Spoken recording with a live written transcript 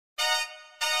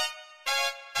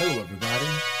Hello, everybody.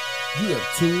 You have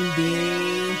tuned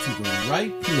in to the right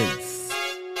place.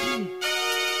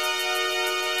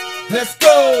 Let's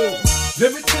go!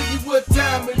 Let me tell you what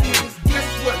time it is. Guess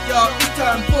what, y'all? It's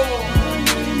time for.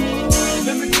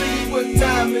 Let me tell you what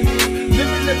time it is. Let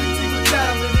me tell you what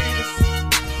time it is.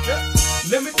 Yeah.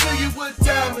 Let me tell you what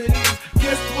time it is.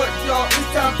 Guess what, y'all? It's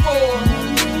time for.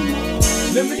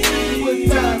 Let me tell you what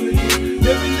time it is.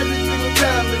 Let me tell you what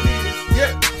time it is.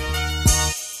 Yeah.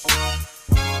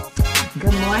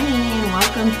 Good morning and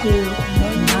welcome to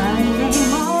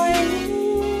Monday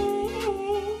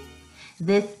morning.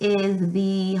 This is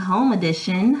the home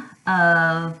edition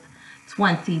of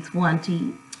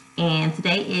 2020 and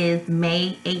today is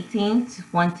May 18th,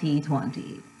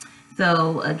 2020.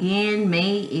 So again,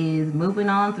 May is moving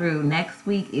on through. Next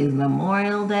week is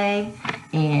Memorial Day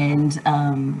and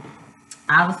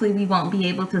obviously we won't be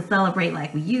able to celebrate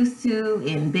like we used to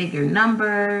in bigger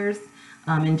numbers.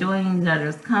 Enjoying each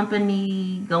other's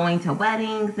company, going to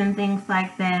weddings and things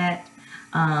like that.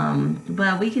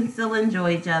 But we can still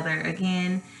enjoy each other.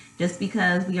 Again, just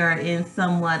because we are in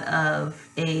somewhat of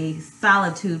a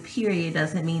solitude period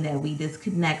doesn't mean that we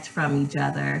disconnect from each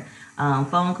other.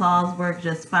 Phone calls work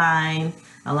just fine.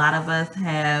 A lot of us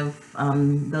have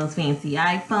those fancy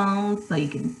iPhones, so you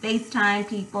can FaceTime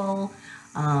people.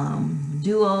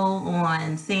 Duo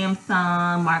on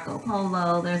Samsung, Marco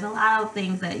Polo. There's a lot of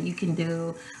things that you can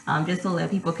do just so that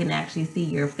people can actually see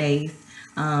your face.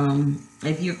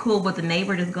 If you're cool with the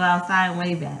neighbor, just go outside and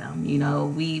wave at them. You know,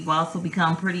 we've also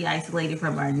become pretty isolated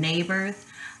from our neighbors.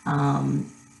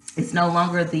 It's no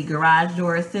longer the garage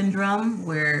door syndrome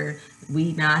where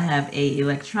we now have a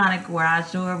electronic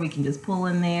garage door. We can just pull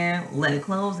in there, let it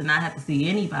close, and not have to see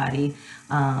anybody.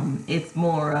 It's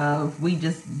more of we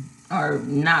just are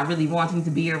not really wanting to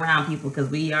be around people because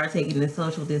we are taking the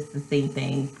social distancing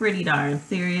thing pretty darn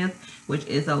serious, which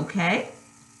is okay.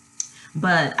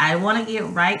 But I want to get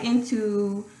right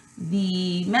into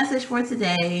the message for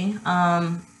today.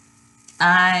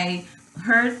 I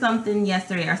heard something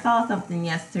yesterday, or saw something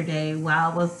yesterday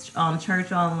while I was on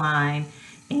church online,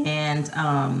 and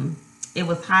it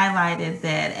was highlighted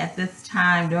that at this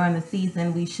time during the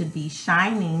season we should be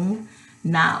shining,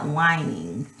 not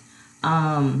whining.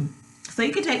 So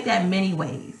you can take that many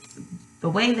ways. The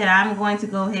way that I'm going to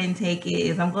go ahead and take it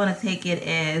is I'm going to take it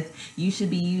as you should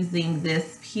be using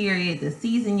this period, the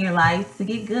season in your life to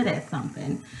get good at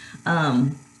something.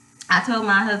 I told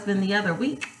my husband the other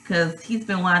week because he's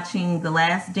been watching The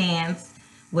Last Dance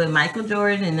with Michael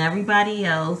Jordan and everybody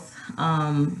else.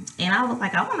 And I was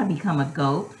like, I want to become a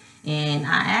GOAT. And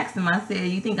I asked him, I said,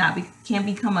 you think I can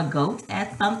become a GOAT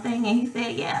at something? And he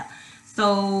said, yeah.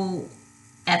 So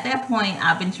at that point,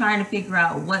 I've been trying to figure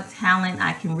out what talent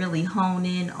I can really hone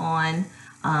in on,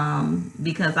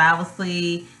 because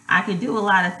obviously I can do a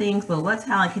lot of things, but what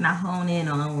talent can I hone in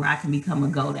on where I can become a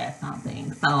GOAT at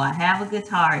something? So I have a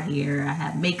guitar here, I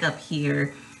have makeup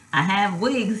here, I have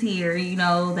wigs here, you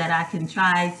know, that I can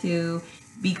try to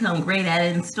become great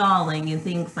at installing and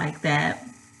things like that.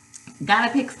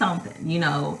 Gotta pick something, you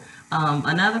know.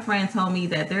 Another friend told me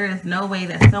that there is no way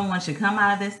that someone should come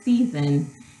out of this season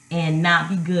and not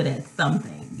be good at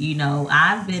something. You know,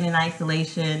 I've been in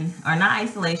isolation, or not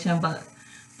isolation, but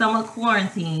somewhat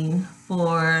quarantine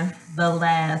for the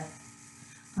last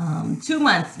 2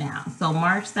 months now. So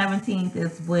March 17th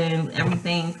is when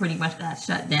everything pretty much got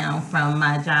shut down from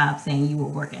my job, saying you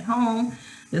will work at home,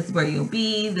 this is where you'll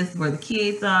be, this is where the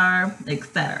kids are,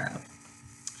 etc.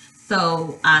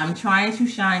 So I'm trying to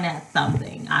shine at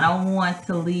something. I don't want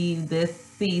to leave this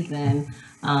season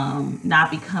not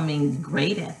becoming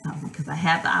great at something because I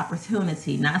have the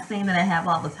opportunity. Not saying that I have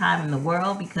all the time in the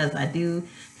world because I do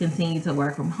continue to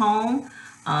work from home,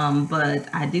 but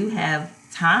I do have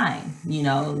time. You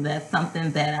know, that's something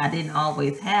that I didn't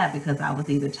always have because I was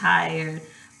either tired,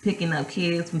 picking up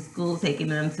kids from school, taking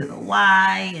them to the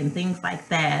Y and things like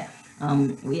that.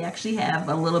 We actually have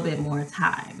a little bit more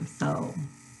time. So,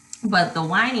 but the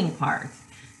whining part,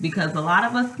 because a lot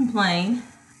of us complain,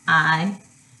 I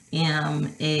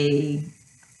am a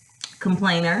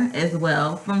complainer as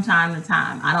well from time to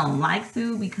time. I don't like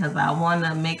to because I want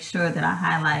to make sure that I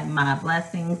highlight my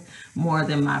blessings more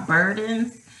than my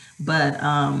burdens. But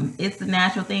it's a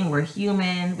natural thing. We're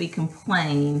human. We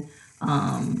complain.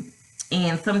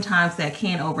 And sometimes that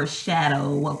can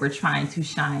overshadow what we're trying to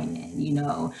shine in. You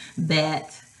know,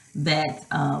 that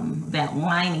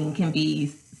whining can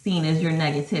be seen as your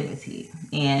negativity.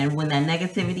 And when that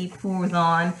negativity pours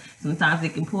on, sometimes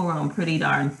it can pour on pretty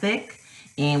darn thick.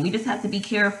 And we just have to be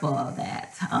careful of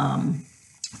that.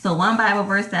 So one Bible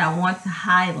verse that I want to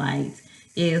highlight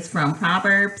is from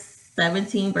Proverbs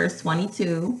 17, verse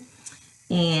 22.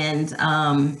 and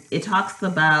it talks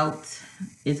about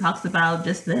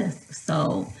just this.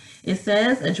 So it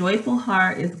says, a joyful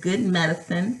heart is good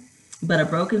medicine, but a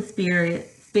broken spirit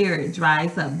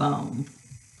dries up bones.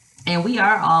 And we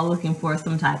are all looking for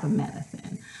some type of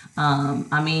medicine.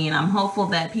 I mean, I'm hopeful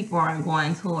that people aren't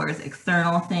going towards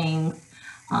external things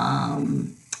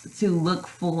to look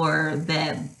for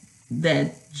that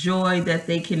joy that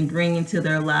they can bring into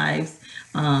their lives,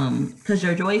 because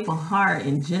your joyful heart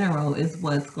in general is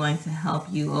what's going to help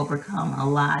you overcome a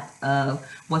lot of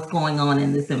what's going on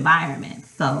in this environment.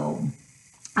 So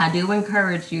I do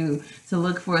encourage you to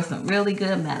look for some really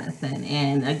good medicine.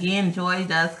 And again, joy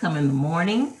does come in the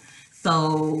morning.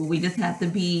 So we just have to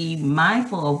be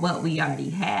mindful of what we already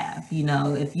have. You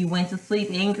know, if you went to sleep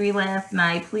angry last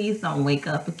night, please don't wake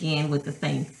up again with the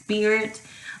same spirit,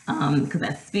 because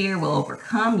that spirit will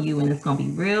overcome you, and it's going to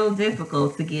be real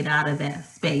difficult to get out of that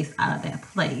space, out of that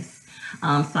place.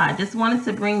 So I just wanted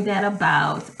to bring that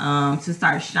about, to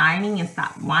start shining and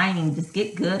stop whining. Just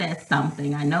get good at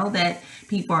something. I know that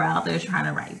people are out there trying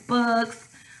to write books,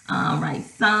 write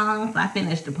songs. I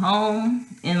finished a poem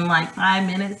in like 5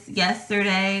 minutes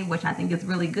yesterday, which I think is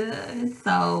really good.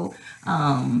 So,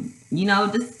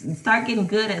 just start getting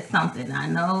good at something. I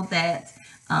know that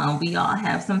we all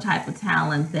have some type of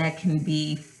talent that can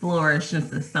be flourished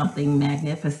into something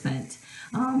magnificent.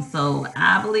 So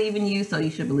I believe in you, so you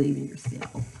should believe in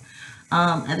yourself.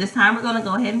 At this time, we're going to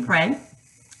go ahead and pray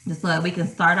just so that we can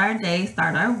start our day,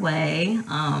 start our way.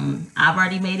 I've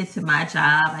already made it to my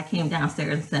job. I came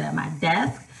downstairs and sat at my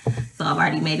desk. So I've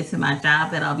already made it to my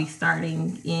job that I'll be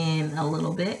starting in a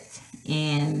little bit.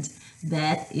 And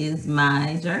that is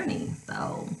my journey.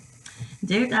 So,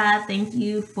 dear God, thank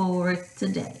you for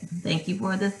today. Thank you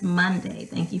for this Monday.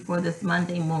 Thank you for this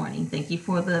Monday morning. Thank you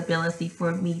for the ability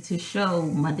for me to show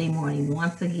Monday morning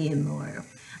once again, Lord.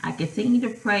 I continue to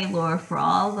pray, Lord, for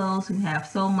all those who have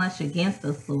so much against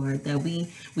us, Lord, that we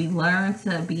learn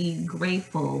to be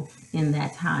grateful in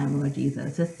that time, Lord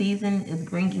Jesus. This season is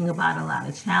bringing about a lot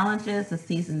of challenges. This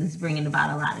season is bringing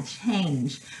about a lot of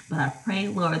change. But I pray,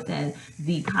 Lord, that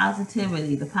the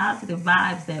positivity, the positive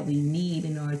vibes that we need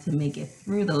in order to make it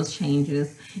through those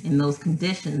changes, in those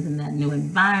conditions, in that new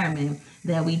environment,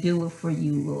 that we do it for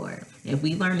you, Lord. If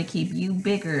we learn to keep you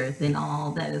bigger than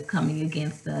all that is coming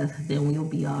against us, then we'll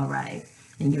be all right.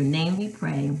 In your name we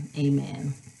pray.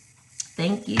 Amen.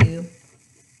 Thank you.